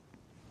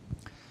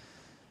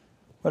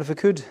Well, if we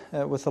could,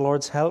 with the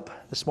Lord's help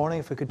this morning,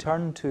 if we could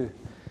turn to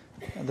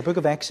the book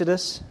of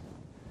Exodus,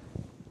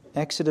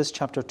 Exodus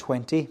chapter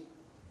 20.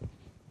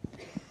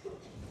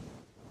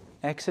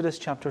 Exodus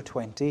chapter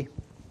 20.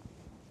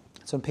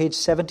 It's on page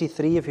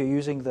 73 if you're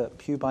using the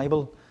Pew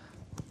Bible.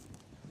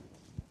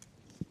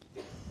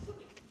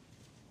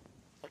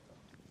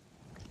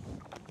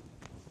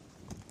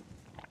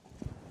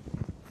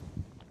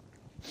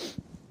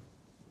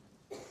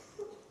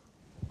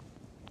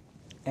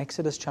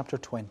 Exodus chapter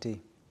 20.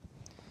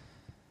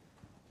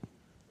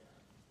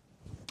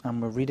 And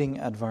we're reading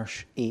at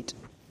verse 8.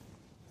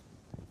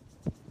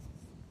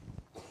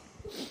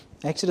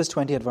 Exodus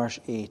 20 at verse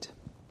 8.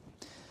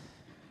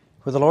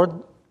 Where the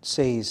Lord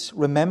says,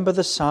 "Remember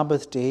the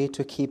Sabbath day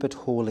to keep it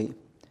holy.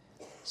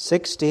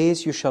 6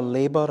 days you shall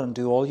labor and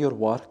do all your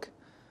work,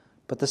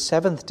 but the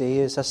seventh day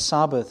is a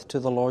Sabbath to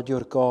the Lord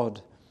your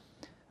God.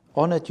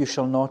 On it you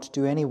shall not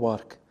do any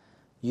work,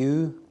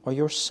 you or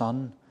your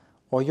son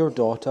or your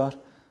daughter,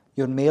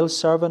 your male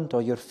servant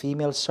or your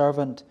female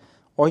servant,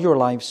 or your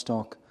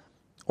livestock,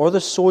 or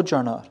the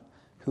sojourner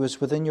who is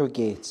within your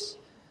gates.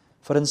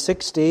 For in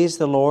 6 days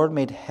the Lord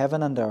made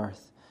heaven and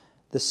earth,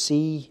 the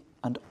sea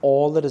and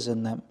all that is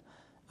in them,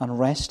 and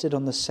rested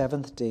on the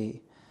seventh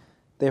day.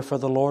 Therefore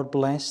the Lord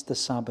blessed the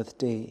Sabbath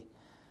day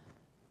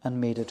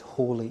and made it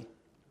holy."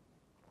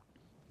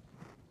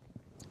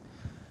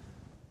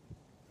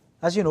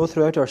 As you know,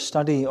 throughout our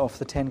study of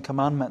the Ten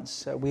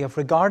Commandments, we have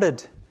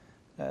regarded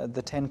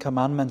the Ten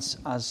Commandments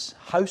as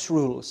house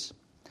rules.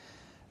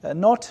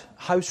 Not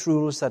house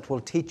rules that will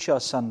teach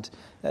us and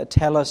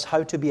tell us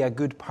how to be a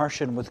good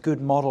person with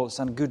good morals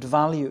and good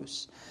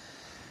values,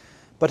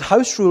 but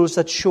house rules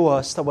that show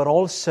us that we're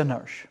all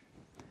sinners.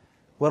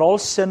 We're all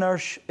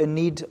sinners in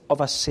need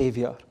of a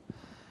Saviour.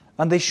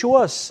 And they show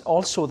us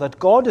also that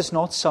God is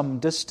not some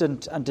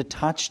distant and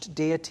detached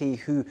deity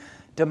who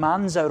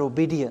demands our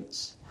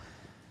obedience.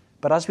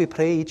 But as we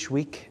pray each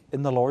week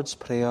in the Lord's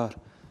Prayer,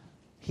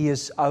 He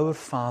is our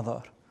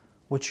Father,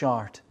 which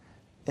art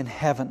in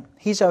heaven.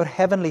 He's our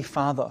heavenly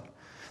Father.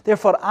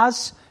 Therefore,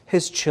 as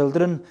His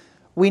children,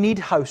 we need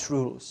house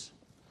rules.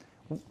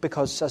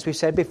 Because, as we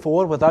said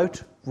before,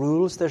 without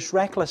rules, there's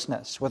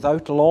recklessness.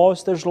 Without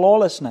laws, there's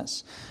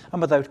lawlessness.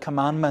 And without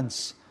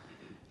commandments,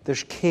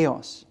 there's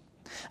chaos.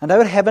 And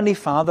our Heavenly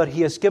Father,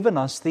 He has given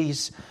us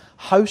these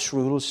house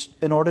rules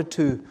in order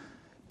to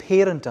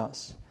parent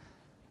us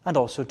and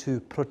also to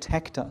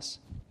protect us.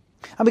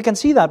 And we can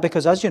see that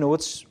because, as you know,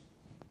 it's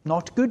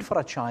not good for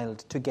a child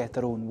to get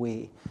their own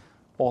way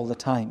all the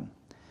time.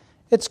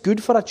 It's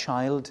good for a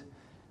child,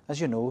 as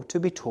you know, to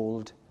be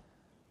told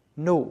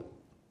no.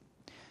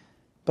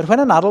 But when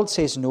an adult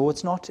says no,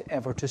 it's not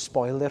ever to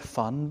spoil their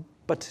fun,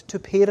 but to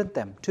parent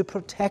them, to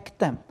protect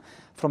them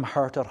from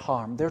hurt or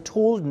harm. They're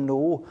told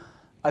no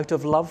out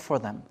of love for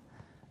them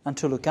and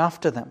to look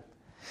after them.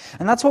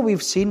 And that's what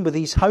we've seen with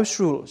these house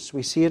rules.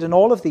 We see it in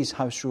all of these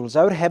house rules.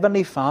 Our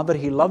Heavenly Father,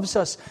 He loves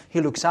us, He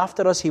looks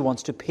after us, He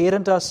wants to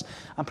parent us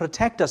and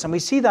protect us. And we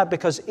see that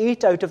because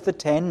 8 out of the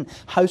 10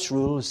 house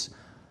rules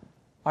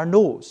are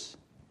no's.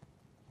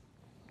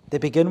 They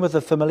begin with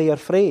the familiar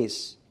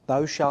phrase,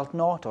 "Thou shalt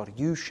not," or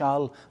 "You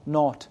shall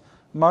not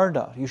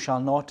murder," "You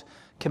shall not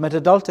commit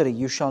adultery,"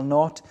 "You shall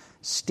not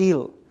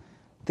steal."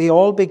 They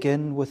all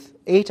begin with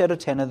 8 out of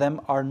 10 of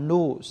them are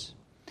no's.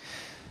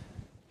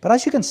 But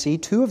as you can see,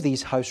 2 of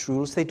these house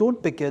rules, they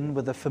don't begin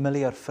with the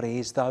familiar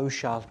phrase, "Thou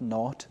shalt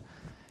not."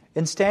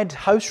 Instead,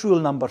 house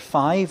rule number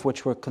 5,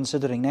 which we're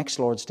considering next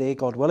Lord's Day,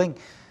 God willing,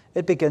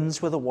 it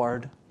begins with the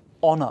word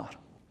honour.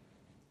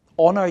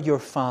 Honour your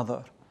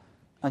father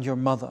and your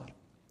mother.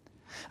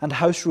 And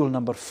house rule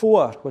number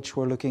 4, which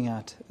we're looking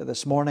at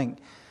this morning,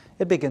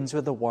 it begins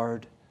with the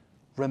word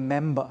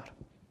remember.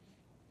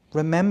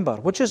 Remember,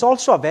 which is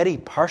also a very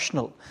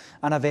personal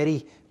and a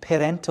very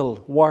parental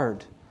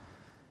word.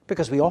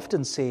 Because we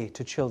often say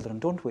to children,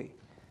 don't we?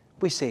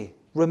 We say,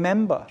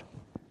 remember,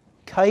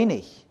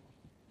 kaini,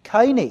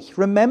 kaini,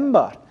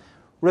 remember.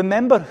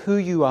 Remember who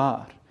you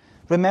are.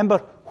 Remember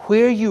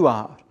where you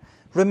are.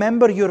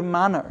 Remember your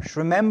manners.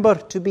 Remember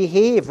to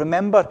behave.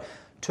 Remember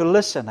to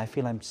listen. I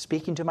feel I'm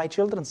speaking to my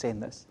children saying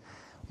this.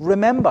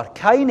 Remember,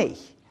 kaini,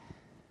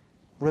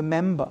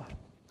 remember.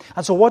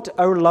 And so what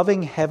our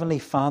loving Heavenly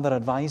Father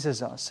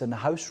advises us in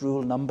house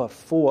rule number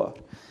 4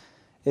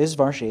 is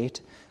verse 8,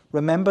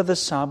 "Remember the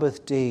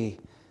Sabbath day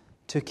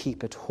to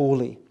keep it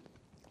holy."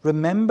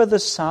 Remember the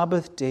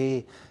Sabbath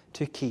day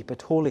to keep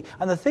it holy.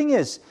 And the thing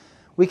is,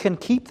 we can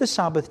keep the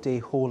Sabbath day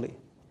holy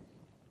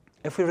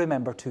if we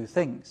remember 2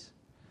 things.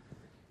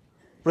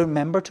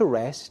 Remember to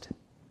rest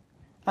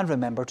and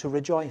remember to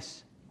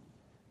rejoice.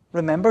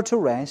 Remember to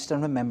rest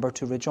and remember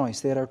to rejoice.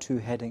 There are 2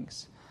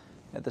 headings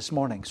this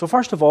morning. So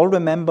first of all,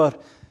 remember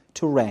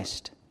to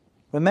rest.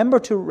 Remember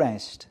to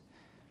rest.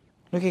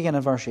 Look again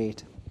at verse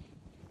 8.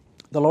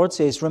 The Lord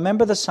says,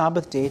 "Remember the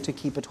Sabbath day to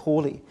keep it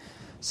holy.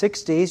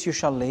 6 days you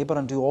shall labor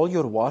and do all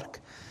your work,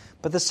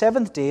 but the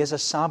seventh day is a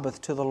Sabbath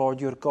to the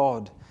Lord your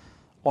God.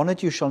 On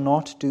it you shall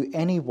not do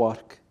any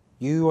work,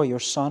 you or your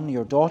son,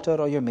 your daughter,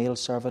 or your male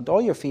servant,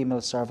 or your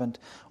female servant,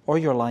 or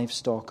your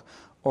livestock,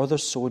 or the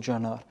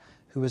sojourner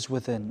who is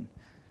within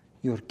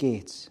your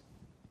gates.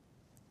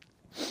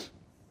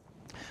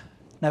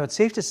 Now, it's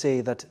safe to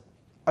say that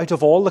out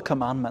of all the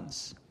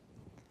commandments,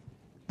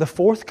 the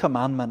fourth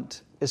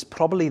commandment is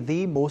probably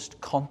the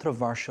most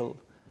controversial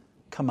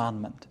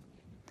commandment,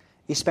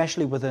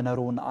 especially within our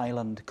own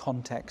island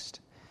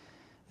context.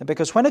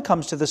 Because when it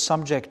comes to the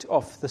subject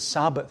of the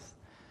Sabbath,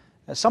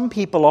 some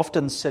people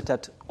often sit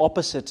at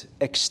opposite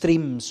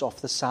extremes of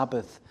the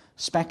Sabbath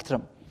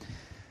spectrum,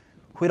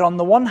 where on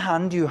the one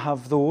hand you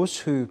have those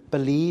who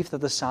believe that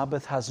the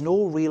Sabbath has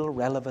no real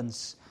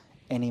relevance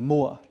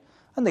anymore,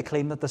 and they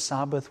claim that the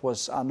Sabbath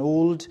was an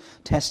Old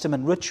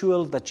Testament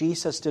ritual that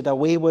Jesus did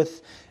away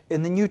with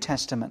in the New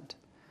Testament.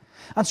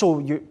 And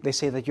so they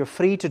say that you're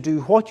free to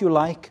do what you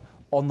like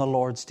on the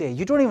Lord's Day.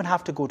 You don't even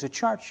have to go to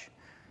church.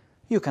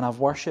 You can have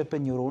worship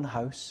in your own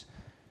house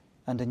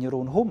and in your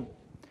own home.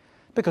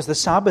 Because the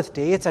Sabbath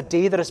day, it's a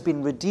day that has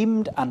been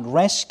redeemed and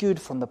rescued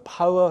from the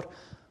power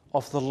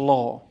of the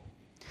law.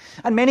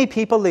 And many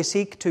people, they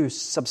seek to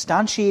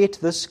substantiate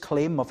this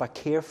claim of a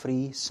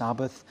carefree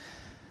Sabbath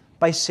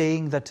by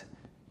saying that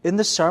in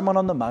the Sermon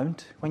on the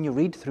Mount, when you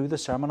read through the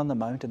Sermon on the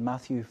Mount in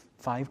Matthew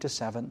 5 to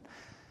 7,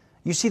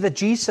 you see that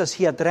Jesus,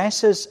 he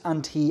addresses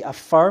and he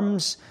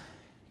affirms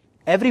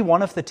every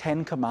one of the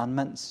 10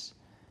 commandments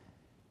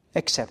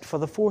except for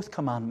the fourth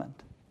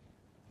commandment.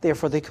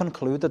 Therefore, they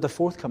conclude that the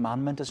fourth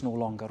commandment is no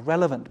longer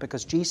relevant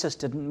because Jesus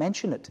didn't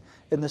mention it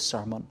in the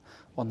Sermon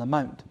on the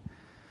Mount.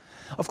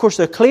 Of course,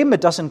 their claim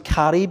it doesn't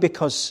carry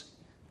because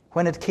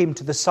when it came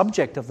to the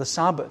subject of the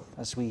Sabbath,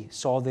 as we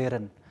saw there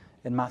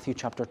in Matthew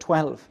chapter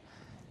 12,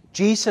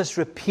 Jesus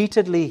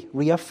repeatedly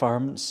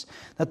reaffirms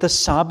that the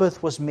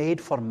Sabbath was made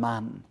for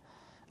man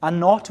and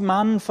not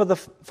man for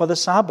the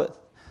Sabbath.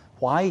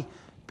 Why?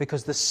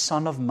 Because the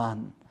Son of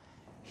Man,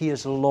 he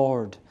is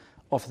Lord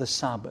of the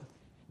Sabbath.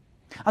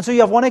 And so you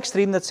have one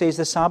extreme that says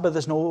the Sabbath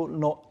is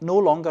no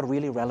longer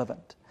really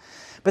relevant.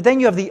 But then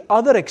you have the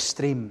other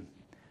extreme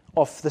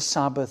of the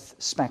Sabbath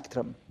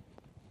spectrum,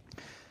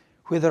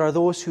 where there are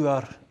those who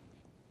are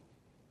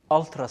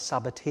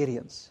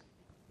ultra-Sabbatarians.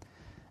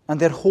 And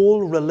their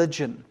whole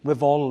religion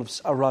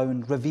revolves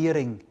around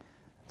revering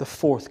the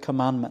fourth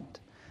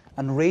commandment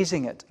and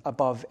raising it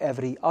above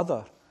every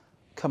other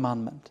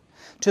commandment,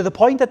 to the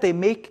point that they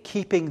make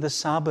keeping the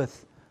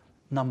Sabbath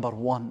number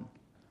one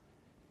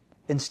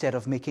instead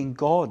of making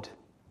God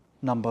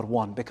number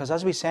one. Because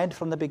as we said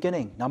from the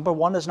beginning, number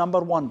one is number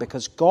one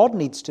because God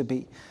needs to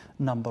be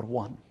number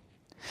one.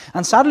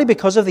 And sadly,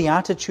 because of the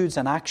attitudes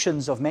and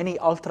actions of many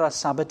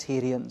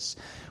ultra-Sabbatarians,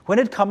 when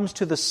it comes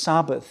to the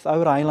Sabbath,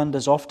 our island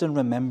is often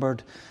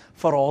remembered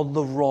for all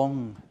the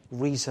wrong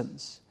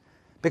reasons.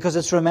 Because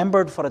it's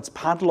remembered for its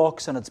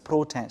padlocks and its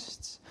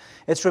protests.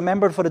 It's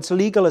remembered for its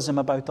legalism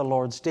about the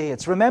Lord's Day.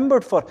 It's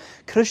remembered for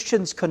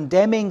Christians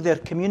condemning their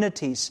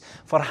communities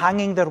for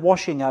hanging their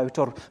washing out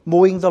or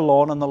mowing the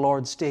lawn on the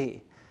Lord's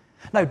Day.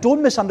 Now,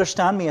 don't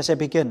misunderstand me as I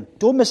begin.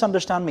 Don't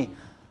misunderstand me.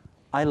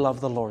 I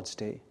love the Lord's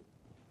Day.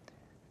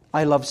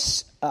 I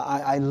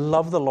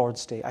love the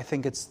Lord's Day. I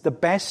think it's the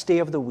best day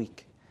of the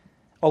week,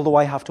 although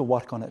I have to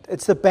work on it.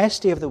 It's the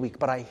best day of the week,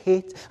 but I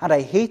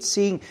hate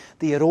seeing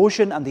the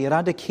erosion and the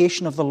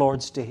eradication of the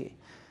Lord's Day.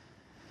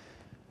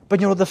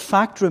 But the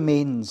fact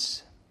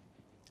remains,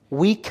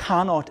 we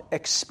cannot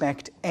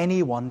expect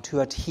anyone to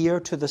adhere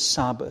to the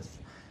Sabbath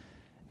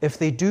if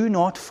they do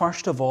not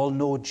first of all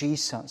know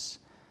Jesus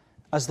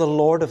as the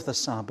Lord of the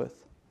Sabbath.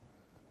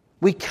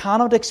 We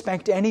cannot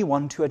expect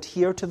anyone to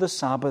adhere to the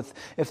Sabbath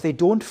if they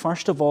don't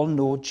first of all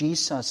know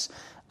Jesus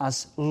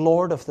as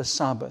Lord of the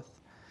Sabbath.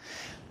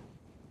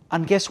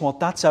 And guess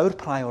what? That's our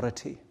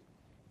priority.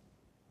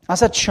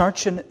 As a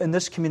church in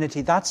this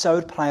community, that's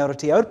our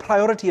priority. Our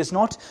priority is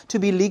not to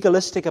be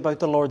legalistic about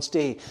the Lord's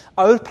Day.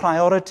 Our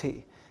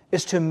priority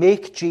is to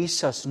make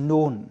Jesus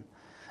known.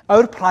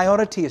 Our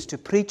priority is to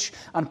preach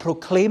and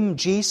proclaim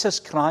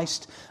Jesus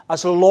Christ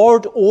as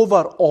Lord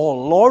over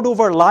all, Lord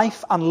over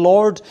life and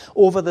Lord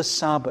over the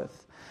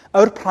Sabbath.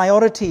 Our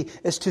priority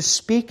is to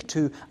speak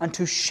to and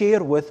to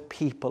share with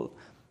people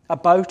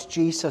about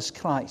Jesus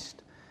Christ.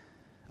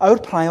 Our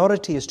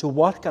priority is to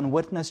work and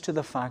witness to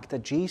the fact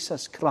that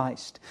Jesus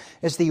Christ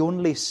is the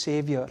only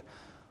Savior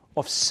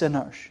of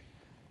sinners.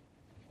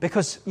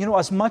 Because,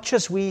 as much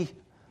as we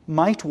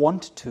might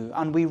want to,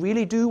 and we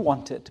really do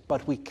want it,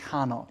 but we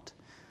cannot.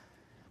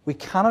 We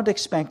cannot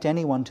expect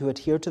anyone to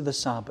adhere to the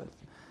Sabbath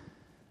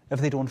if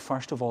they don't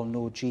first of all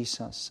know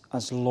Jesus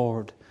as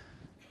Lord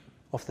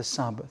of the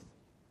Sabbath.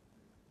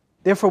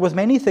 Therefore, with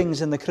many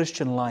things in the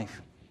Christian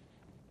life,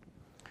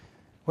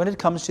 when it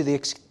comes to the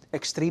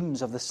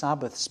extremes of the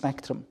Sabbath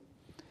spectrum,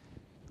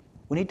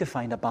 we need to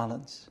find a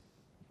balance.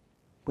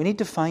 We need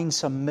to find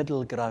some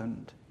middle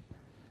ground.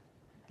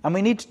 And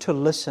we need to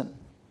listen.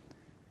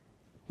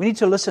 We need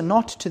to listen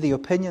not to the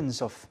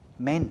opinions of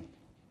men,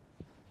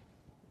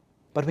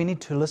 but we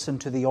need to listen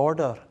to the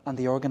order and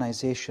the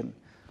organization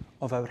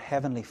of our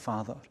Heavenly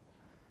Father.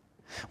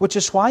 Which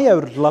is why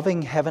our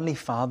loving Heavenly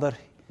Father,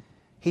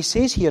 He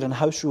says here in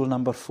house rule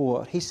number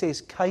 4, He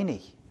says,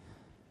 Kaini,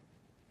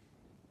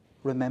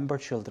 remember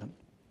children.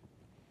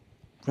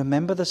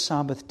 Remember the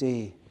Sabbath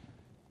day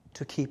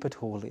to keep it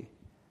holy.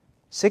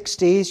 6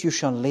 days you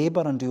shall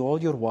labor and do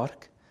all your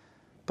work,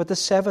 but the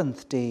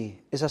 7th day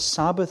is a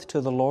Sabbath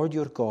to the Lord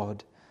your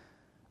God.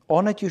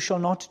 On it you shall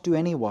not do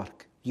any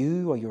work,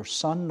 you or your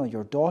son or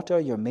your daughter,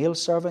 your male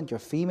servant, your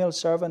female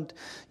servant,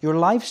 your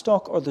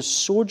livestock, or the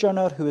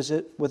sojourner who is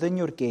within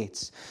your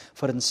gates.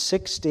 For in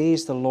 6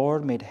 days the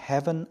Lord made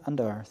heaven and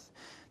earth,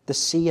 the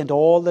sea and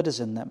all that is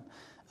in them,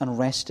 and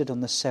rested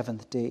on the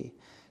 7th day.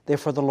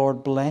 Therefore the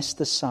Lord blessed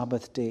the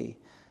Sabbath day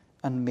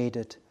and made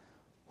it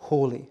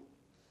holy.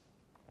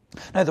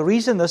 Now, the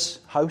reason this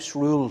house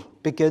rule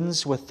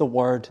begins with the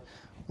word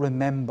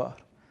remember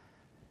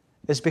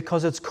is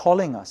because it's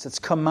calling us, it's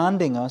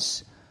commanding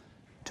us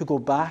to go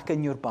back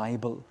in your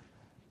Bible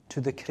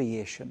to the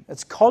creation.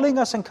 It's calling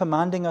us and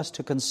commanding us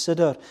to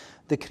consider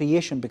the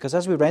creation, because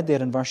as we read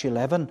there in verse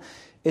 11,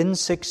 in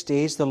 6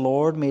 days the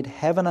Lord made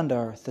heaven and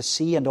earth, the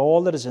sea and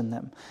all that is in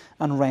them,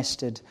 and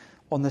rested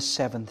on the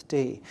 7th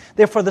day.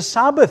 Therefore, the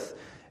Sabbath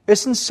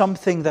isn't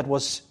something that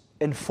was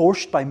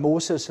enforced by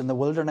Moses in the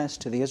wilderness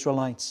to the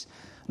Israelites.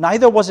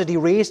 Neither was it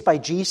erased by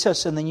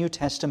Jesus in the New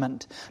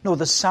Testament. No,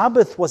 the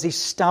Sabbath was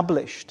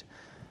established.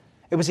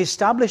 It was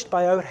established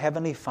by our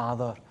Heavenly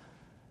Father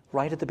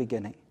right at the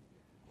beginning,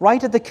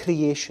 right at the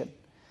creation.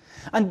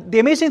 And the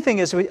amazing thing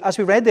is, as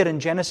we read there in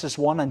Genesis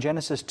 1 and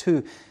Genesis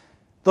 2,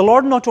 the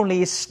Lord not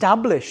only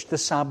established the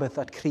Sabbath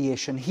at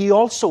creation, He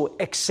also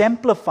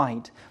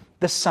exemplified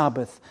the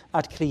Sabbath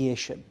at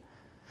creation.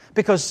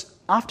 Because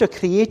after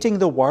creating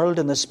the world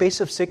in the space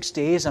of 6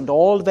 days and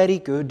all very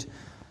good,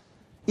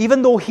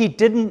 even though He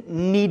didn't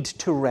need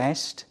to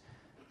rest,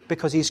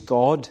 because He's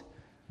God,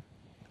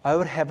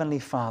 our Heavenly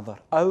Father,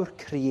 our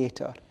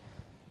Creator,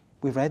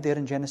 we read there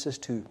in Genesis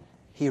 2,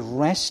 He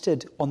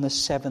rested on the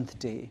 7th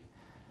day.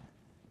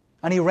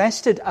 And He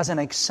rested as an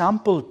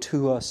example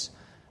to us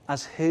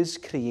as His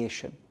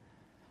creation.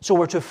 So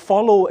we're to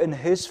follow in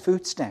His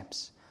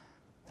footsteps.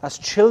 As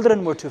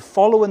children, we're to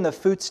follow in the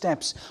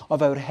footsteps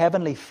of our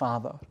Heavenly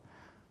Father.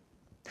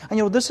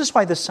 And this is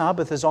why the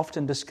Sabbath is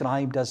often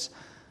described as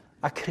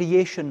a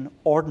creation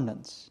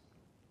ordinance.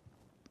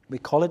 We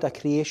call it a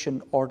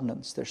creation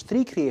ordinance. There's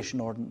 3 creation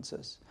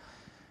ordinances.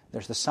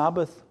 There's the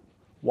Sabbath,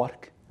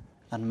 work,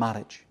 and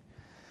marriage.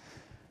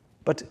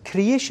 But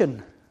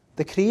creation,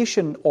 the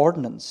creation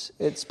ordinance,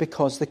 it's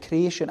because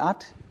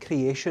at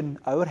creation,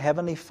 our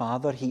Heavenly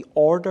Father, He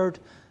ordered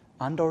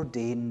and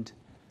ordained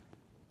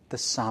the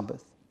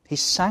Sabbath. He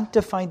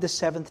sanctified the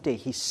 7th day.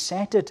 He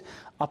set it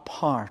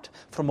apart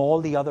from all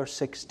the other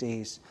 6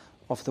 days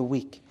of the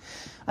week.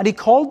 And He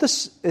called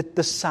it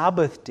the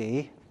Sabbath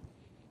day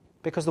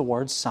because the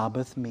word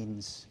Sabbath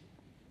means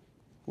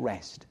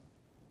rest.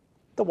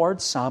 The word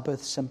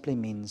Sabbath simply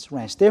means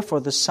rest.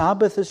 Therefore, the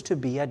Sabbath is to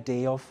be a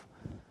day of,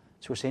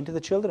 so we're saying to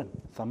the children,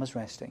 thumb is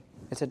resting.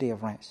 It's a day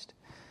of rest.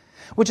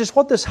 Which is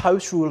what this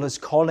house rule is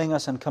calling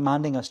us and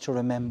commanding us to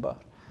remember.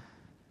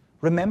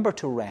 Remember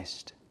to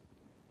rest.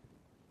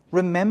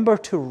 Remember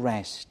to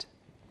rest.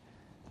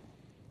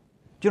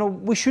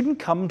 We shouldn't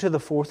come to the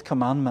 4th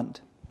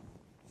commandment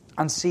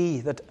and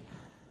see that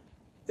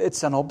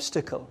it's an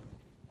obstacle.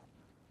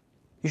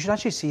 You should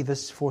actually see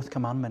this 4th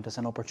commandment as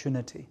an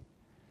opportunity.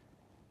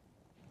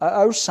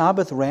 Our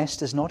Sabbath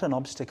rest is not an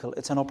obstacle,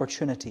 it's an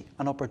opportunity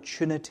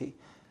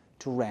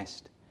to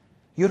rest.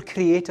 Your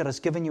Creator has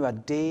given you a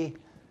day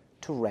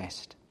to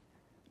rest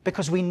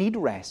because we need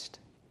rest.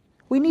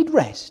 We need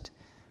rest.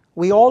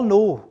 We all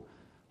know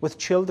with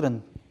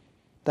children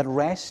that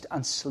rest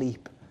and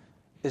sleep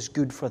is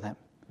good for them.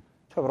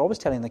 So we're always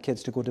telling the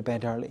kids to go to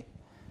bed early.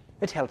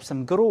 It helps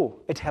them grow.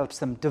 It helps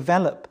them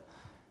develop.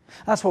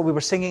 That's what we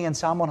were singing in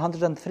Psalm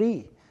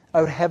 103.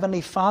 Our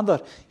Heavenly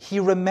Father, He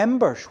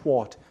remembers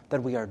what?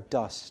 That we are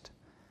dust.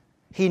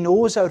 He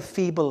knows our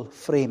feeble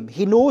frame.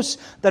 He knows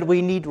that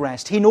we need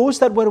rest. He knows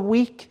that we're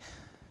weak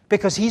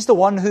because He's the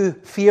one who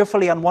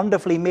fearfully and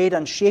wonderfully made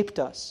and shaped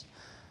us.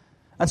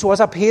 And so as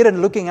a parent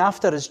looking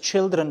after His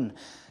children,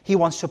 He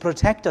wants to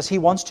protect us. He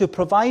wants to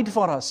provide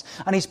for us.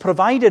 And He's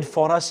provided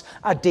for us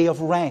a day of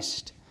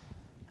rest.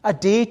 A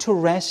day to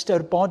rest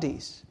our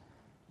bodies.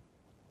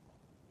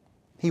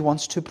 He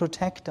wants to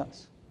protect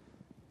us.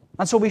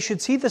 And so we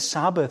should see the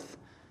Sabbath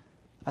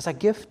as a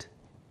gift,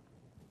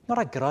 not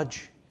a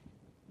grudge.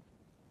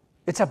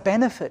 It's a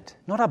benefit,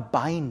 not a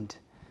bind.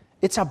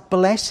 It's a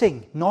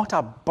blessing, not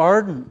a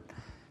burden.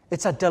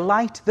 It's a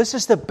delight. This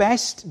is the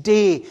best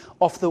day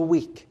of the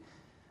week.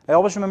 I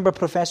always remember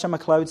Professor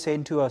MacLeod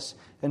saying to us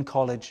in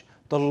college,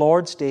 the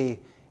Lord's Day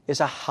is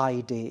a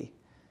high day.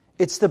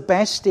 It's the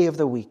best day of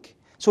the week.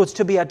 So it's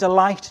to be a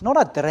delight, not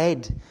a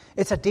dread.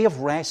 It's a day of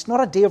rest,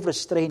 not a day of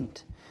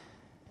restraint.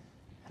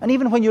 And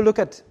even when you look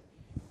at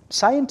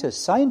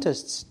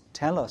scientists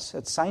tell us,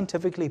 it's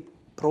scientifically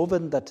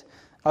proven that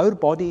our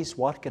bodies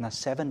work in a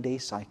 7-day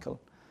cycle.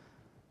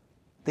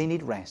 They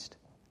need rest.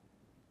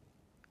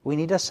 We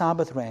need a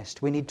Sabbath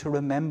rest. We need to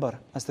remember,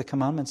 as the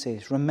commandment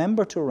says,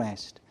 remember to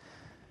rest.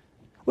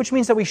 Which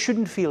means that we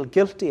shouldn't feel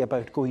guilty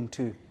about going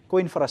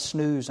for a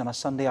snooze on a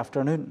Sunday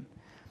afternoon.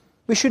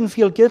 We shouldn't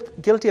feel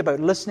guilty about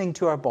listening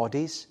to our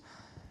bodies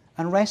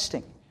and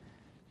resting.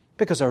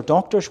 Because our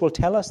doctors will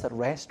tell us that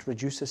rest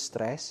reduces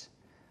stress,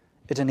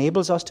 it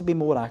enables us to be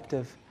more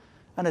active,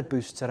 and it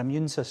boosts our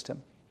immune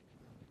system.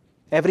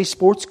 Every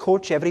sports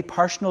coach, every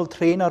personal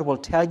trainer will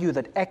tell you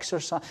that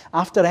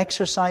after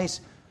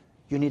exercise,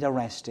 you need a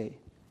rest day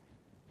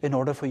in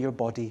order for your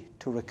body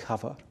to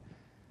recover.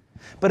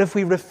 But if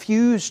we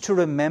refuse to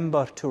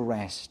remember to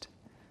rest,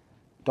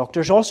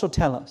 doctors also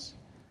tell us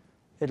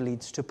it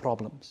leads to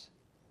problems.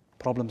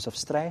 Problems of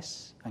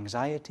stress,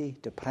 anxiety,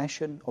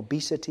 depression,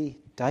 obesity,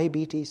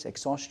 diabetes,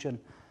 exhaustion,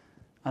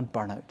 and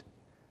burnout.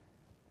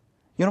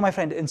 You know, my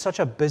friend, in such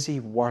a busy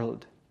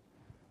world,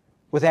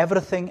 with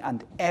everything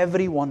and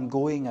everyone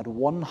going at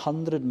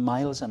 100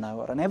 miles an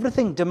hour, and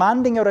everything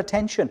demanding our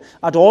attention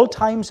at all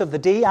times of the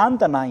day and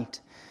the night,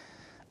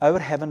 our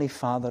Heavenly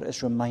Father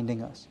is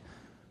reminding us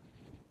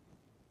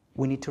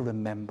we need to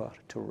remember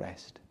to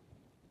rest.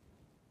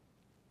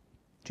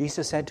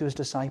 Jesus said to his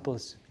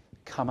disciples,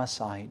 "Come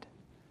aside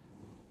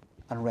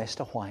and rest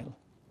a while."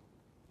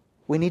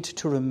 We need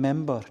to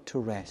remember to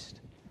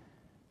rest.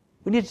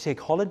 We need to take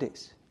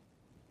holidays.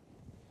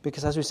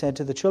 Because as we said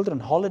to the children,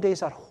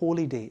 holidays are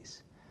holy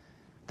days.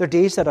 They're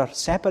days that are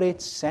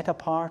separate, set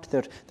apart,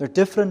 they're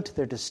different,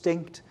 they're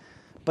distinct.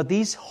 But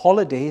these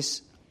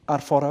holidays are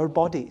for our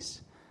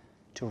bodies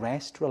to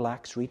rest,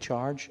 relax,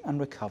 recharge, and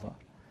recover.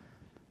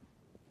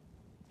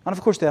 And of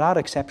course, there are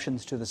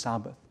exceptions to the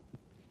Sabbath.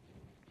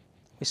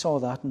 We saw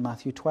that in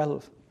Matthew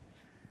 12.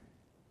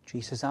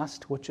 Jesus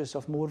asked, which is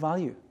of more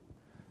value,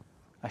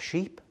 a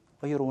sheep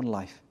or your own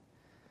life?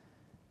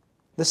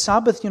 The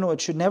Sabbath,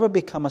 it should never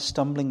become a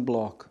stumbling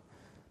block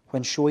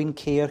when showing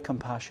care,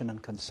 compassion,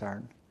 and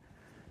concern.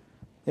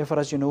 Therefore,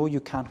 as you know, you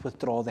can't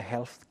withdraw the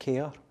health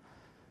care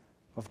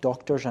of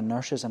doctors and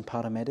nurses and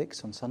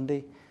paramedics on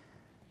Sunday.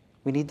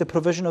 We need the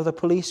provision of the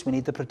police. We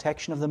need the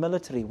protection of the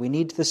military. We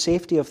need the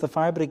safety of the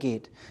fire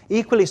brigade.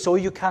 Equally so,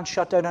 you can't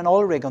shut down an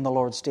oil rig on the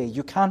Lord's Day.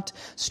 You can't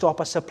stop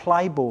a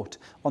supply boat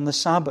on the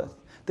Sabbath.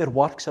 They're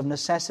works of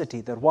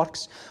necessity. They're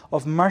works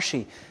of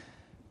mercy.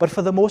 But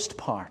for the most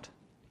part,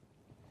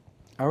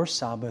 our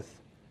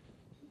Sabbath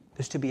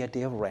is to be a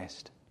day of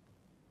rest.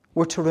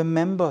 We're to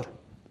remember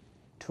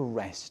to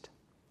rest.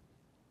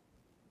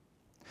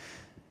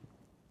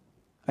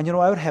 And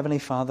our Heavenly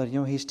Father,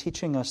 He's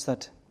teaching us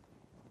that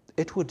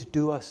it would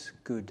do us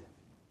good.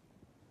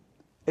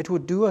 It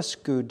would do us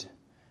good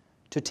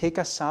to take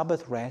a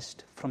Sabbath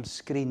rest from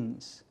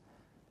screens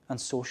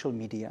and social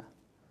media.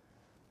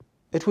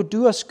 It would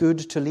do us good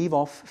to leave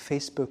off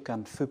Facebook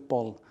and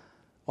football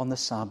on the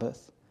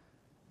Sabbath.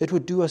 It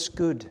would do us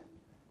good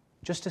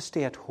just to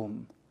stay at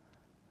home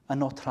and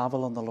not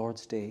travel on the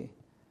Lord's Day.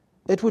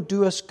 It would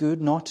do us good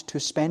not to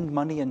spend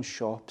money in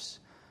shops,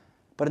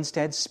 but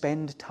instead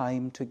spend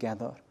time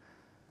together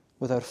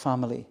with our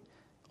family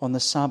on the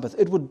Sabbath.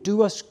 It would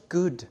do us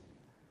good.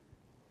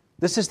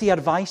 This is the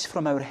advice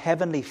from our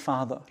Heavenly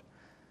Father.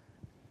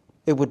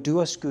 It would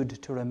do us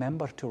good to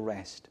remember to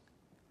rest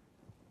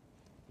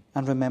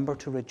and remember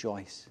to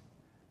rejoice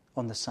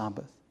on the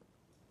Sabbath.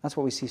 That's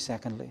what we see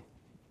secondly.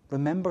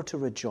 Remember to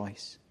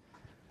rejoice.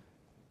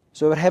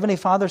 So our Heavenly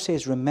Father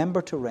says,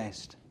 remember to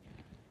rest.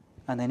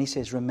 And then he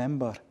says,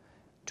 remember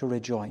to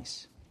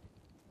rejoice.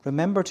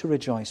 Remember to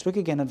rejoice. Look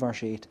again at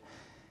verse 8.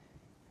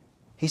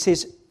 He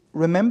says,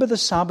 remember the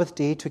Sabbath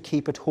day to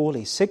keep it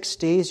holy. 6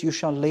 days you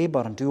shall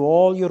labor and do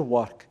all your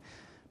work,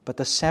 but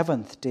the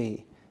seventh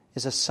day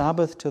is a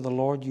Sabbath to the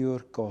Lord your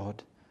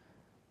God.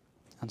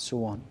 And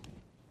so on.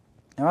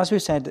 Now, as we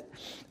said,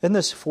 in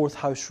this fourth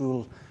house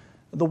rule,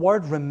 the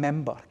word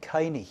remember,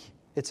 kaini,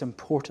 it's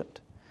important.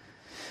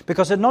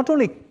 Because it not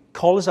only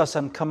calls us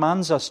and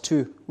commands us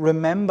to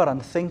remember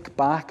and think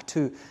back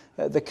to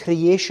the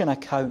creation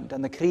account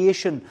and the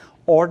creation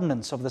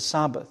ordinance of the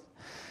Sabbath.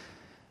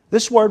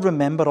 This word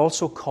remember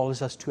also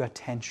calls us to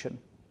attention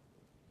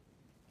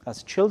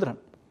as children.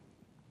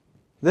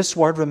 This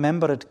word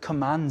remember, it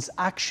commands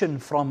action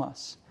from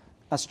us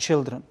as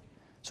children.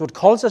 So it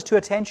calls us to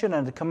attention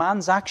and it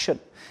commands action.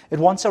 It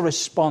wants a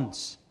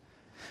response.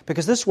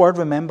 Because this word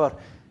remember,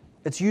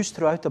 it's used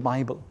throughout the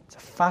Bible. It's a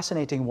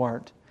fascinating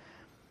word.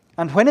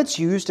 And when it's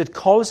used, it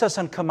calls us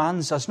and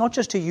commands us not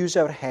just to use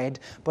our head,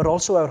 but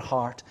also our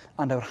heart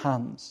and our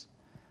hands.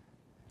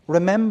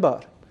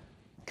 Remember,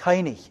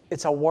 kaini,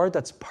 it's a word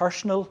that's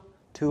personal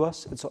to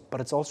us, but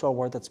it's also a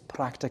word that's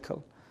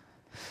practical.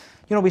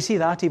 We see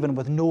that even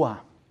with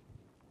Noah.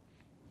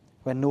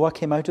 When Noah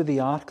came out of the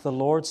ark, the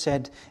Lord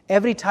said,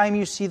 every time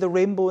you see the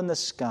rainbow in the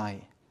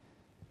sky,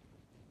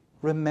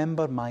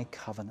 remember my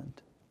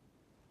covenant.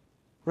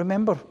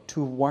 Remember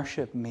to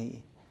worship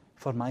me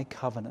for my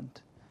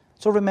covenant.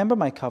 So remember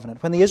my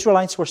covenant. When the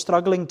Israelites were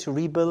struggling to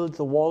rebuild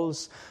the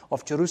walls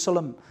of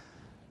Jerusalem,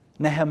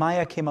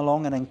 Nehemiah came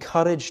along and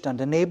encouraged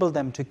and enabled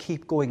them to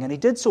keep going. And he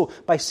did so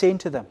by saying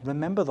to them,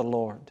 remember the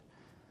Lord.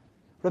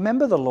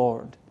 Remember the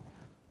Lord.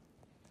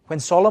 When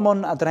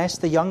Solomon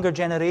addressed the younger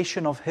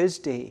generation of his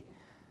day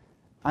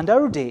and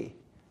our day,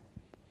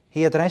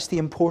 he addressed the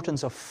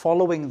importance of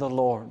following the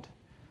Lord.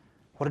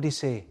 What did he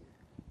say?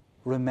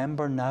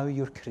 Remember now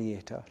your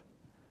Creator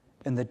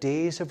in the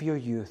days of your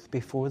youth,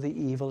 before the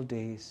evil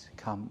days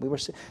come.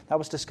 That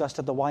was discussed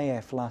at the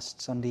YF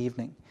last Sunday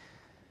evening.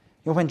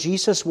 When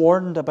Jesus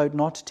warned about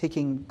not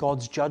taking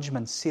God's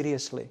judgment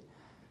seriously,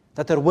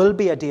 that there will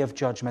be a day of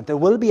judgment, there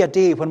will be a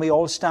day when we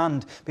all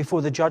stand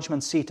before the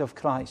judgment seat of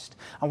Christ.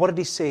 And what did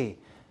he say?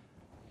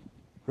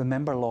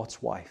 Remember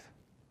Lot's wife.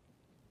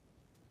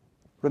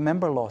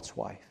 Remember Lot's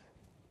wife.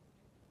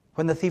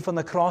 When the thief on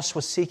the cross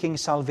was seeking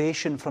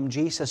salvation from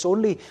Jesus,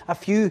 only a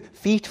few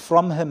feet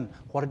from him,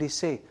 what did he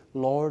say?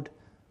 Lord,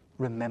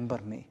 remember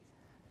me.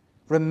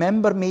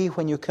 Remember me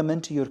when you come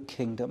into your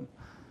kingdom.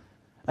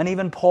 And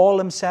even Paul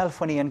himself,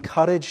 when he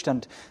encouraged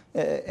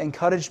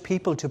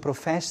people to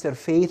profess their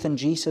faith in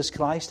Jesus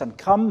Christ and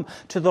come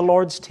to the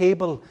Lord's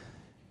table,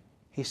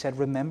 he said,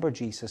 remember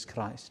Jesus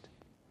Christ.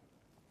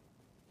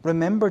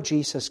 Remember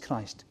Jesus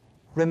Christ.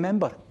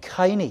 Remember,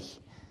 kaini.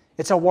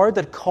 It's a word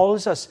that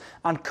calls us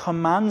and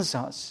commands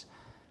us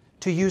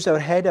to use our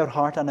head, our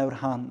heart, and our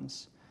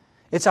hands.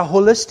 It's a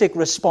holistic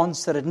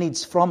response that it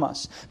needs from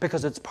us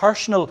because it's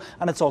personal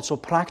and it's also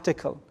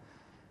practical.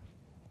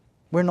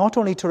 We're not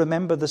only to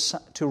remember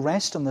to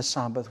rest on the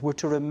Sabbath, we're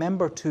to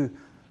remember to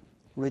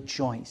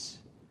rejoice.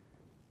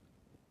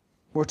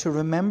 We're to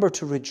remember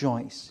to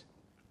rejoice.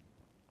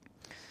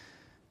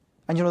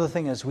 And the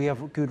thing is, we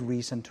have good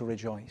reason to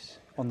rejoice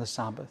on the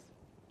Sabbath.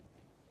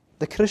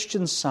 The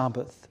Christian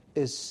Sabbath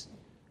is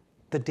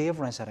the day of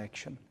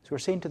resurrection. So we're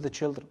saying to the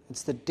children,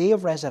 it's the day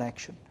of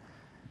resurrection.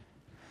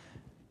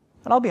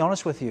 And I'll be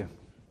honest with you,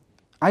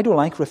 I don't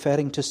like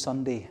referring to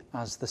Sunday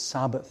as the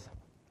Sabbath.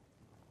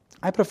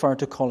 I prefer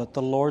to call it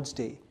the Lord's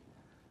Day,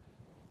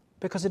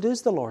 because it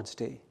is the Lord's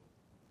Day.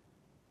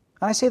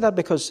 And I say that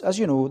because, as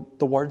you know,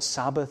 the word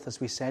Sabbath, as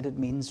we said, it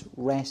means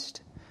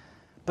rest.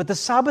 But the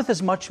Sabbath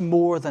is much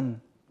more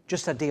than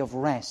just a day of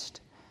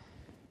rest.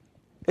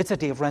 It's a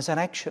day of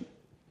resurrection.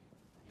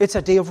 It's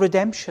a day of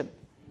redemption.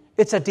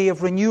 It's a day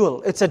of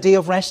renewal. It's a day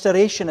of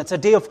restoration. It's a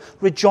day of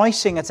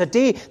rejoicing. It's a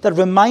day that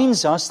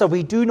reminds us that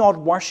we do not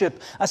worship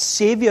a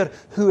Savior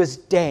who is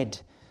dead.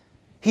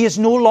 He is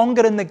no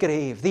longer in the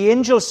grave. The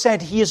angel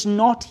said he is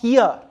not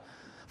here,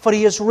 for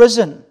he is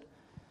risen.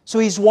 So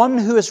he's one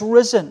who is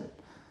risen.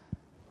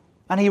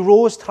 And he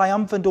rose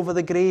triumphant over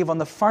the grave on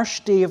the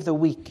first day of the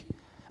week.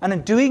 And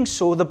in doing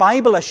so, the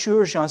Bible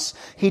assures us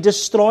he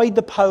destroyed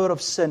the power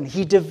of sin.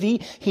 He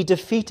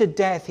defeated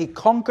death. He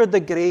conquered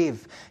the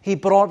grave. He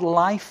brought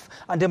life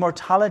and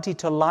immortality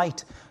to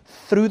light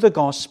through the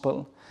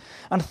gospel.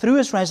 And through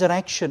his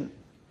resurrection,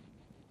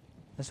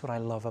 this is what I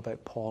love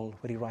about Paul,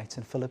 what he writes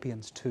in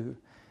Philippians 2.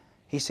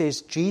 He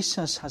says,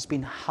 Jesus has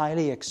been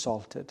highly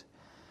exalted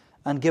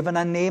and given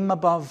a name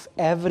above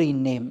every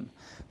name,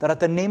 that at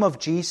the name of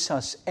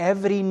Jesus,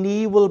 every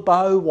knee will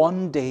bow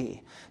one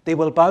day. They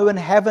will bow in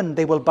heaven,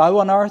 they will bow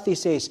on earth, he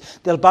says.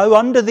 They'll bow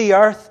under the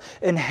earth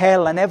in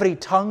hell, and every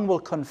tongue will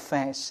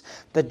confess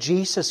that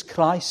Jesus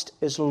Christ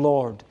is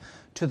Lord,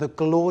 to the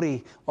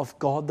glory of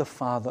God the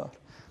Father.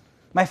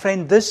 My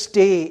friend, this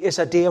day is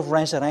a day of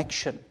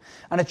resurrection,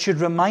 and it should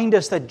remind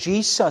us that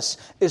Jesus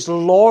is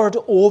Lord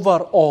over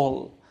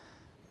all.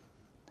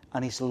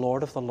 And he's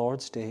Lord of the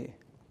Lord's Day.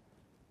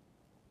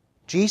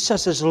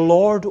 Jesus is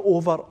Lord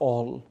over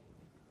all.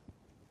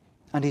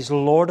 And he's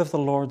Lord of the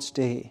Lord's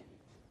Day.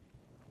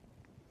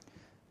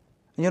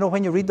 And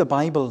when you read the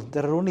Bible,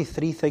 there are only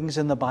 3 things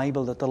in the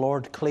Bible that the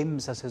Lord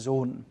claims as his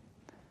own.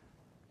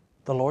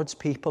 The Lord's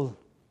people,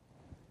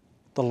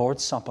 the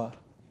Lord's Supper,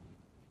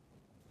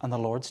 and the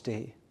Lord's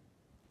Day.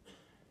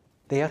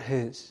 They are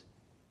his.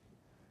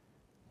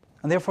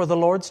 And therefore the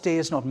Lord's Day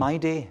is not my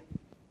day.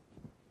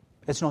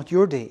 It's not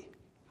your day.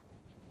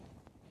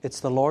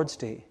 It's the Lord's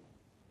Day.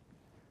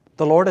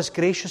 The Lord has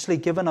graciously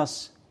given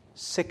us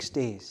 6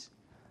 days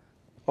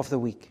of the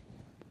week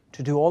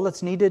to do all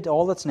that's needed,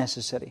 all that's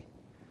necessary.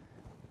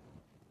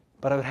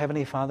 But our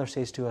Heavenly Father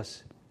says to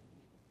us,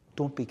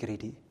 don't be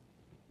greedy.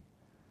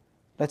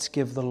 Let's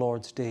give the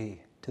Lord's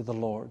Day to the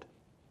Lord.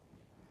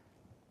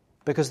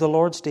 Because the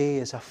Lord's Day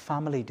is a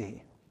family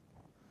day.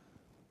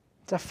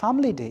 It's a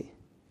family day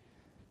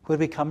where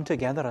we come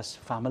together as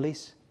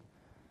families.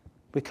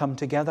 We come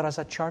together as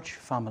a church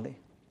family.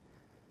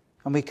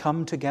 And we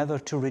come together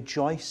to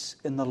rejoice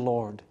in the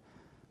Lord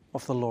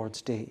of the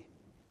Lord's Day.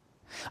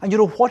 And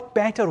what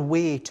better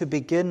way to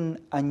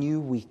begin a new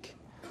week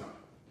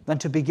than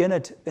to begin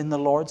it in the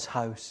Lord's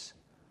house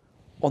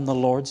on the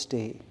Lord's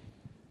Day?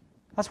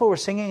 That's what we're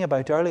singing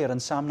about earlier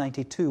in Psalm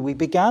 92. We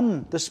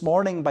began this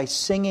morning by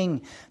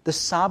singing the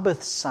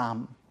Sabbath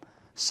Psalm.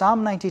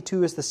 Psalm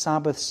 92 is the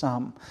Sabbath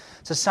Psalm.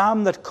 It's a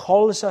psalm that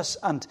calls us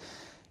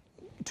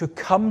to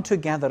come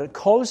together. It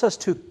calls us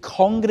to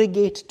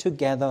congregate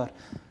together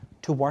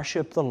to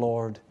worship the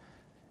Lord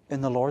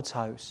in the Lord's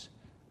house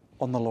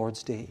on the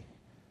Lord's Day.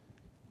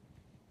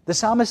 The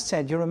psalmist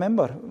said, you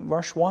remember,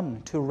 verse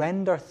 1, to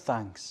render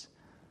thanks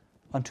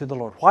unto the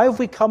Lord. Why have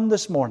we come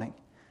this morning?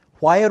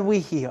 Why are we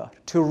here?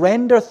 To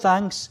render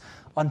thanks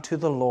unto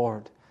the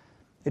Lord.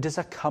 It is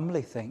a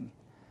comely thing.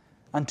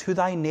 And to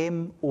thy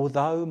name, O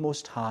thou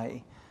most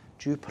high,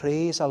 do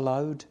praise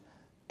aloud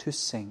to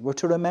sing. We're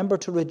to remember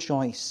to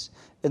rejoice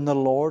in the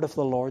Lord of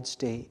the Lord's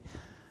day.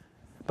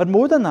 But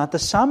more than that, the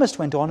psalmist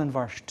went on in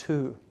verse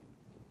 2.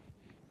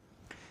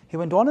 He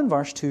went on in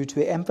verse 2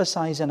 to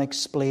emphasize and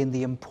explain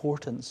the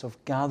importance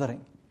of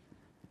gathering.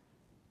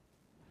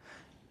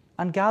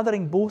 And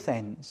gathering both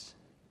ends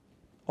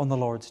on the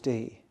Lord's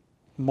day,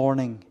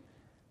 morning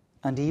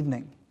and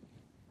evening.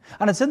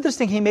 And it's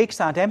interesting, he makes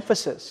that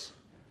emphasis.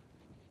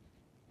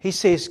 He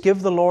says,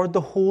 give the Lord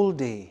the whole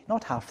day,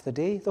 not half the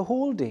day, the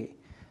whole day.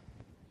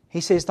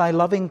 He says, thy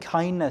loving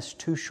kindness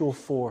to show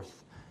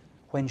forth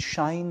when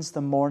shines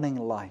the morning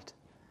light,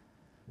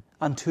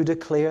 and to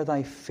declare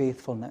thy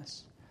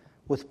faithfulness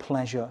with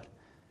pleasure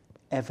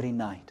every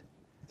night.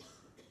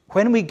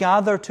 When we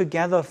gather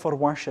together for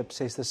worship,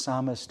 says the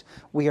psalmist,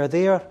 we are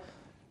there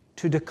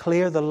to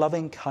declare the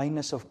loving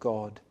kindness of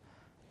God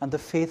and the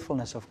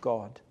faithfulness of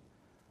God.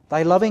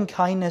 Thy loving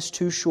kindness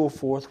to show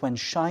forth when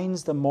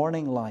shines the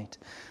morning light,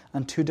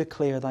 and to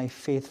declare thy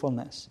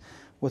faithfulness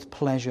with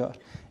pleasure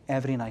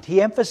every night.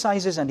 He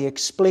emphasizes and he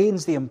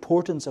explains the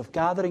importance of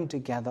gathering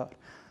together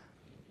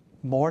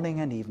morning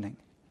and evening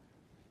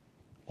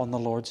on the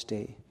Lord's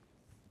day.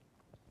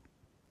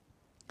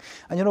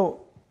 And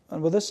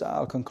and with this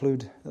I'll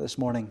conclude this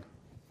morning,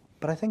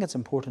 but I think it's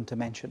important to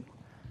mention,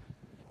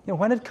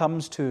 when it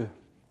comes to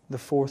the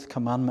fourth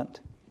commandment,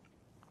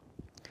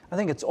 I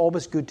think it's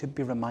always good to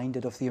be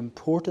reminded of the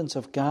importance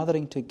of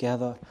gathering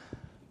together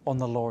on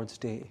the Lord's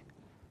day.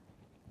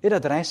 It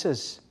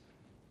addresses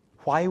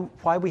why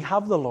we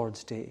have the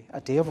Lord's day,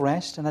 a day of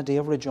rest and a day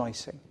of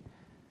rejoicing.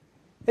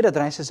 It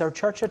addresses our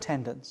church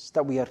attendance,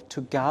 that we are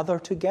to gather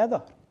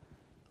together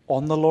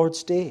on the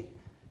Lord's day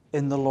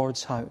in the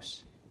Lord's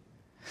house.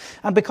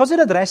 And because it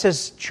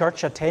addresses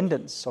church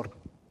attendance, or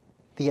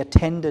the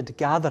attended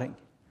gathering,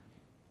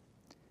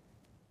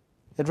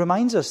 it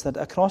reminds us that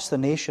across the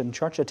nation,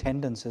 church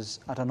attendance is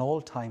at an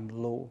all-time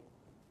low.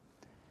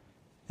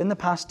 In the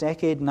past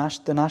decade,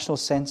 the national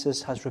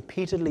census has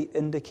repeatedly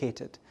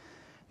indicated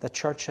that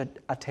church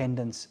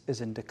attendance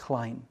is in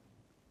decline.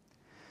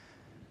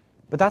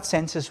 But that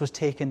census was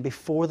taken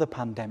before the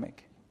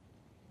pandemic.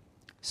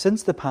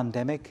 Since the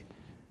pandemic,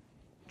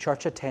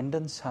 church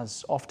attendance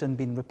has often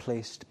been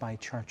replaced by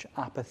church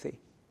apathy,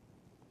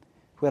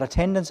 where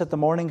attendance at the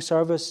morning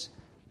service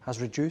has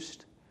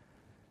reduced,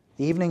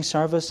 the evening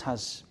service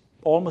has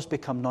almost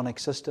become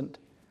non-existent,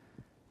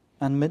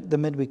 and the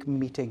midweek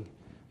meeting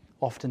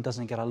often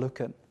doesn't get a look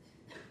in.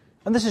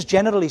 And this is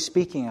generally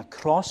speaking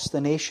across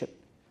the nation.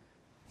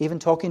 Even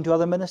talking to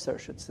other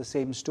ministers, it's the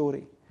same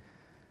story.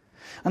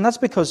 And that's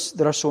because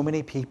there are so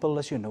many people,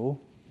 as you know,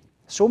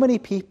 so many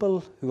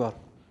people who are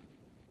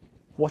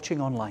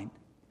watching online.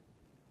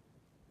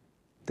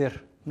 They're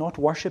not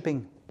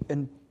worshipping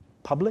in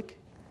public,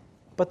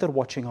 but they're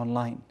watching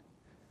online,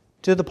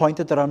 to the point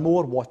that there are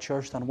more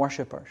watchers than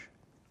worshippers.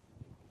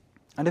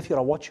 And if you're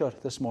a watcher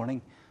this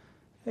morning,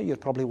 you're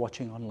probably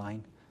watching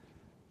online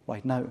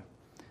right now.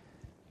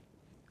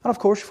 And of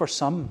course, for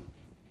some,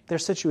 their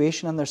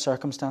situation and their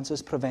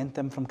circumstances prevent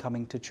them from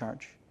coming to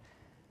church.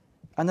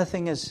 And the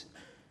thing is,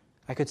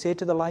 I could say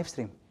to the live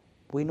stream,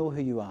 we know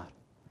who you are,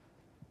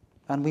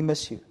 and we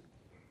miss you.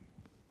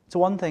 It's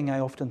one thing I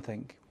often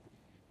think.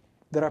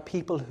 There are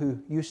people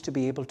who used to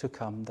be able to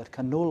come that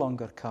can no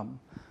longer come,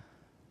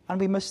 and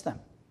we miss them.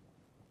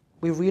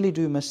 We really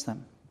do miss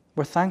them.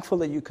 We're thankful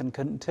that you can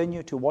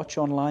continue to watch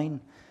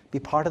online, be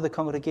part of the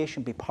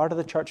congregation, be part of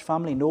the church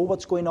family, know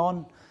what's going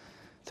on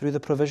through the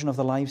provision of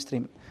the live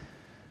stream.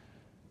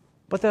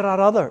 But there are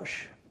others.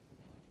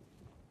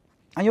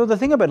 And the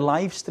thing about the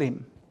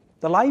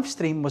live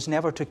stream was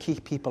never to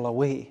keep people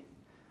away.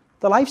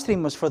 The live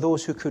stream was for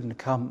those who couldn't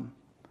come.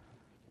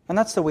 And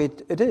that's the way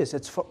it is.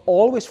 It's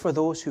always for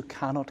those who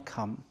cannot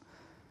come.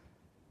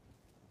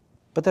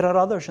 But there are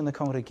others in the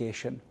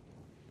congregation,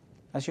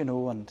 as you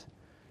know, and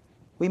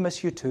we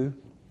miss you too.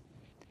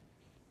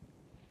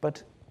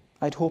 But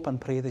I'd hope and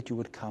pray that you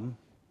would come,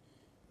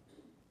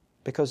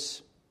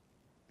 because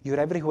you're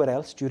everywhere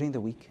else during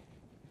the week.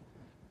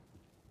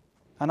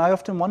 And I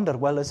often wonder,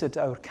 well, is it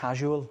our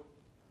casual,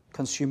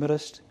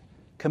 consumerist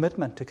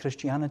commitment to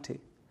Christianity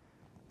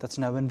that's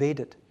now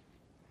invaded?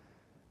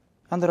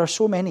 And there are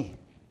so many.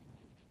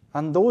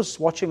 And those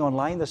watching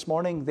online this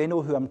morning, they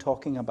know who I'm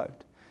talking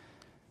about,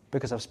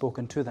 because I've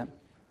spoken to them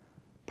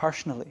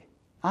personally,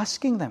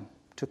 asking them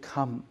to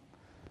come.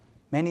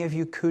 Many of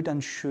you could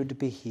and should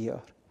be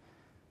here,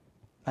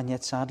 and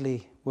yet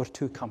sadly we're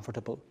too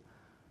comfortable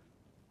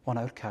on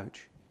our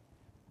couch.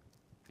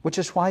 Which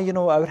is why,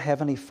 our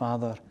Heavenly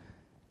Father,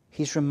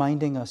 He's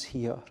reminding us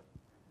here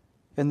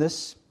in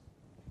this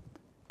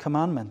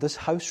commandment, this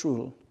house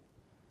rule.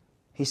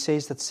 He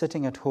says that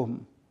sitting at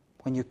home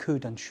when you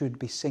could and should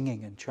be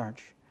singing in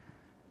church,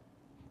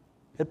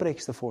 it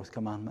breaks the fourth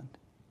commandment.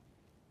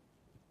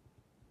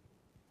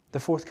 The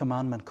fourth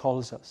commandment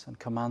calls us and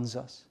commands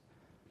us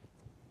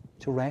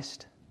to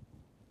rest,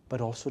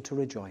 but also to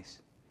rejoice,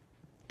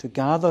 to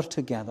gather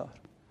together,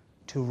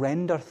 to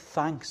render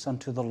thanks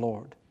unto the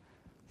Lord,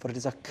 for it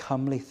is a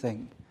comely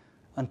thing.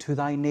 And to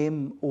thy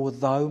name, O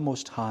thou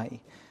most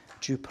high,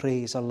 due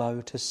praise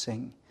allow to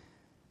sing.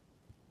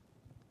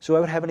 So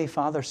our Heavenly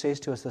Father says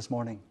to us this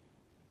morning,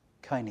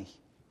 Kaini,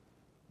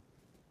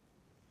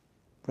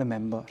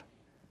 remember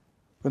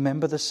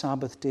the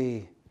Sabbath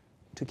day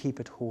to keep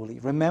it holy.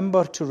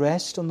 Remember to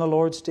rest on the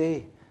Lord's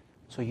day.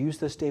 So use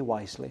this day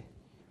wisely.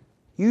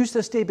 Use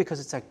this day because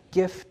it's a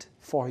gift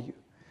for you.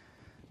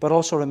 But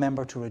also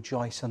remember to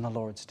rejoice in the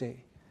Lord's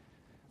day.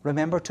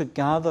 Remember to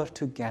gather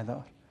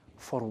together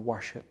for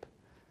worship.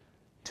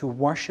 To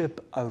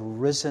worship a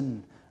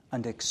risen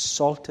and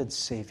exalted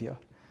Savior.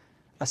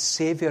 A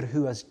Savior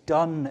who has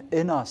done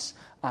in us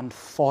and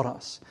for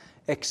us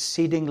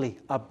exceedingly,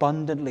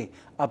 abundantly,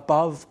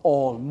 above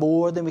all,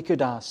 more than we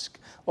could ask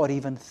or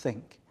even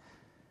think.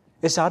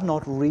 Is that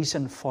not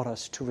reason for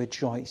us to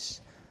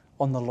rejoice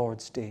on the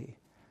Lord's day?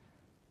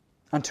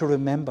 And to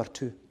remember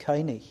to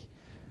Kaini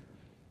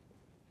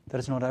that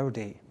it's not our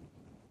day.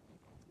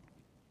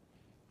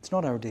 It's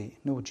not our day.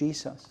 No,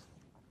 Jesus.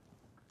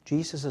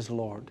 Jesus is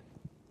Lord.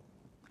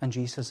 And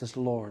Jesus is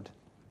Lord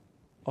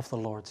of the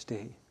Lord's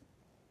day.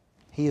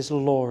 He is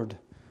Lord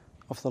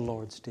of the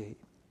Lord's day.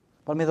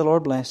 But may the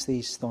Lord bless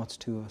these thoughts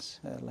to us.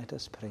 Let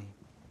us pray.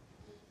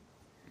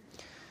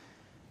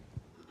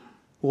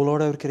 O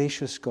Lord, our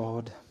gracious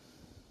God,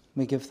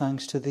 we give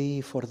thanks to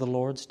Thee for the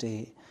Lord's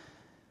day,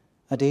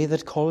 a day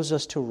that calls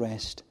us to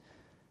rest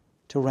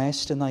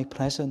in Thy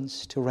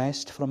presence, to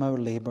rest from our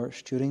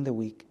labours during the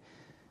week,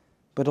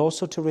 but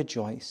also to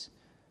rejoice.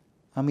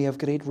 And we have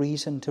great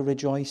reason to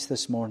rejoice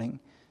this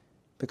morning,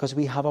 because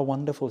we have a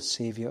wonderful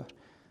Saviour,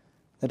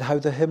 that how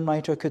the hymn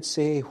writer could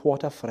say,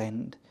 what a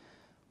friend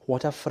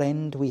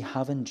we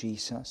have in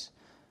Jesus,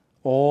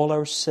 all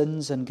our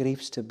sins and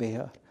griefs to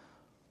bear.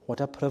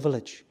 What a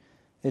privilege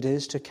it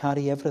is to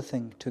carry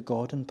everything to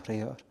God in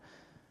prayer.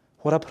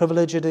 What a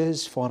privilege it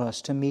is for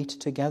us to meet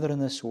together in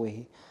this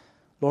way.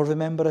 Lord,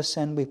 remember us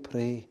and we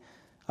pray.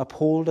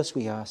 Uphold us,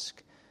 we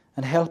ask,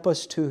 and help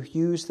us to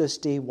use this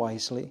day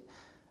wisely,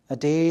 a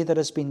day that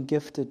has been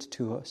gifted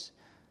to us,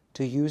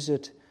 to use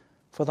it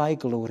for Thy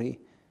glory,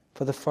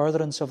 for the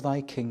furtherance of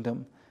Thy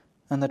kingdom,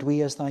 and that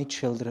we as Thy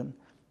children,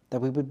 that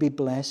we would be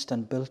blessed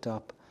and built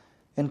up.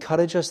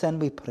 Encourage us then,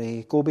 we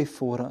pray. Go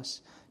before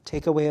us.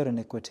 Take away our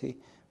iniquity.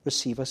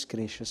 Receive us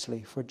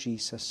graciously for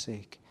Jesus'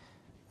 sake.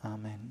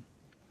 Amen.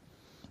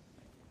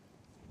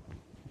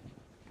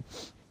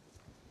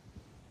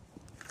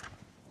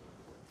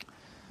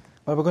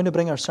 Well, we're going to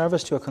bring our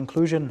service to a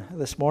conclusion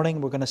this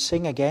morning. We're going to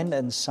sing again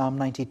in Psalm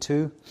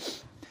 92.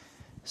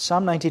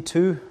 Psalm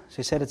 92, as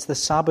I said, it's the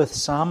Sabbath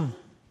Psalm.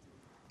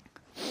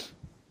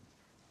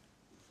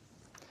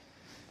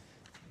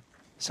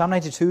 Psalm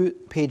 92,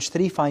 page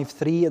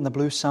 353 in the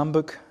Blue Psalm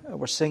Book.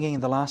 We're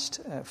singing the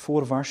last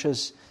 4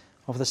 verses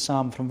of the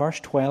Psalm, from verse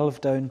 12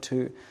 down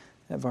to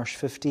verse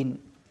 15.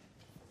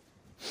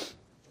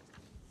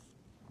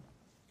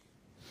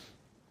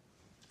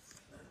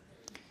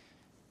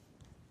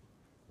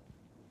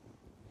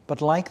 But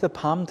like the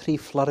palm tree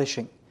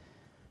flourishing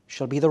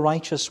shall be the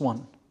righteous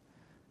one.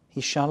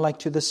 He shall like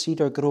to the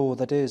cedar grow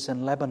that is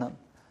in Lebanon.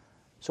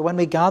 So when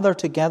we gather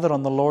together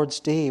on the Lord's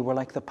day, we're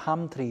like the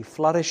palm tree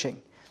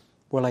flourishing.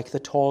 We're like the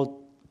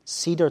tall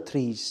cedar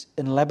trees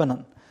in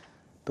Lebanon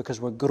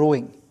because we're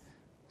growing.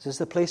 This is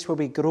the place where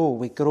we grow.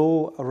 We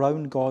grow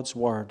around God's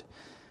word.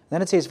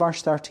 Then it says,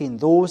 verse 13,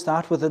 those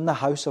that within the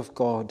house of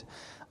God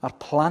are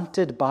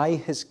planted by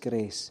His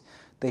grace,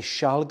 they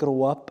shall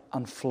grow up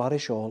and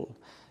flourish all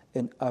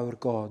in our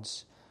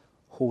God's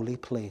holy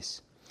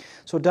place.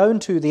 So down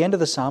to the end of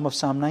the Psalm of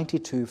Psalm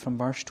 92 from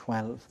verse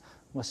 12.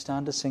 We'll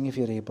stand to sing, if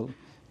you're able,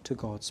 to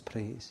God's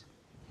praise.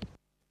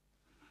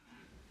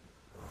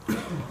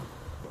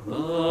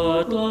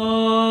 But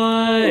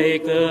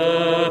like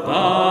the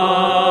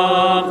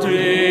palm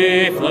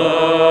tree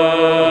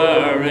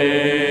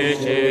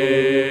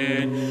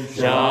flourishing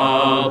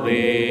shall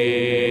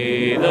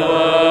be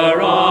the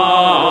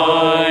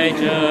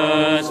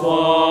righteous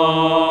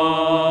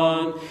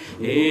one.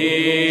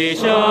 He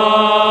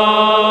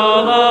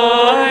shall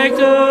like to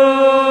the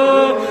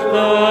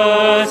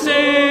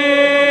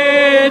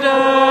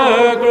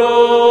cedar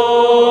grow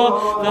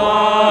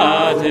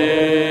that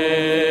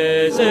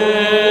is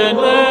in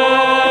Lebanon.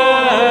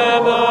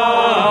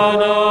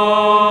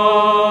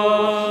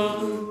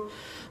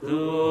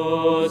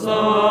 Those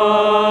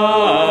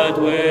that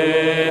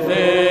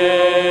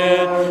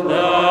within the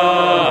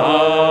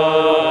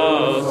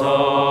house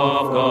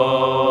of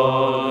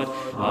God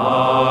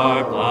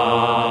are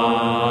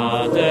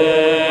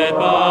planted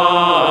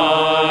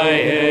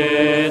by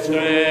His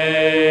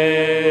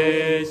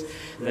grace,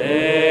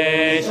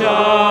 they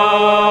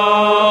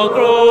shall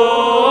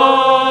grow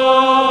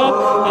up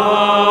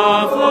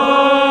and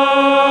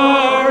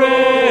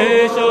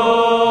flourish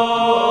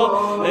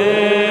all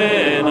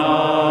in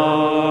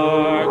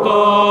our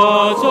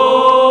God's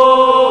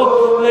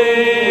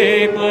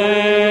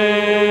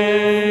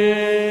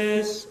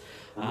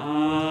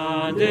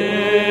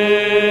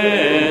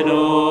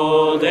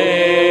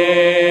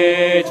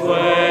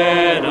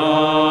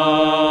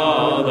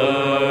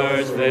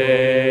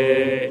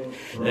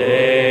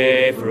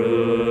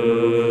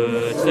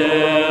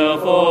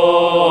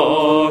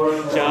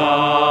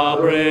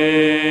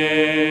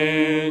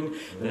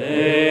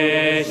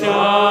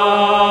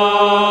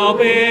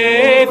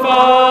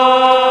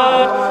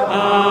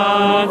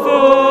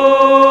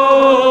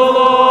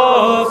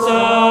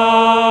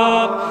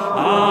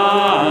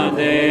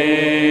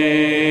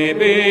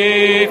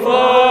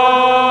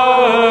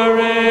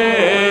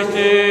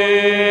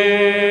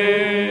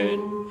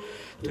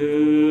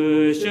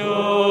to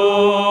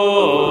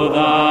show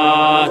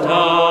that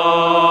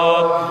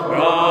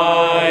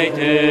upright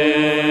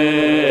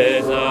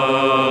is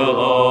the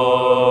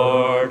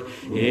Lord.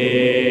 He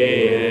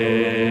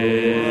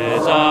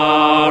is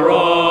a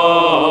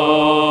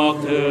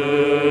rock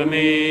to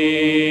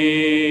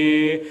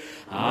me,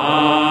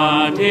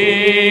 and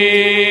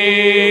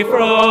he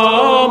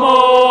from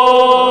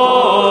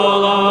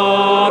all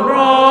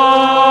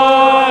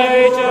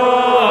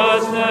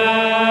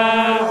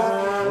unrighteousness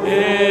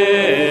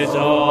is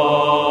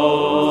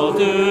altogether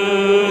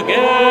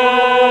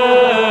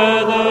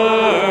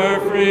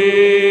free.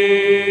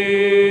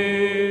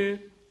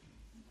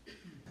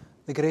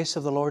 The grace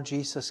of the Lord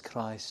Jesus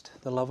Christ,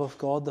 the love of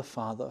God the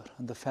Father,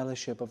 and the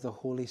fellowship of the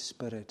Holy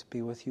Spirit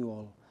be with you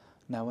all,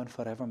 now and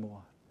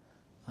forevermore.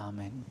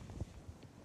 Amen.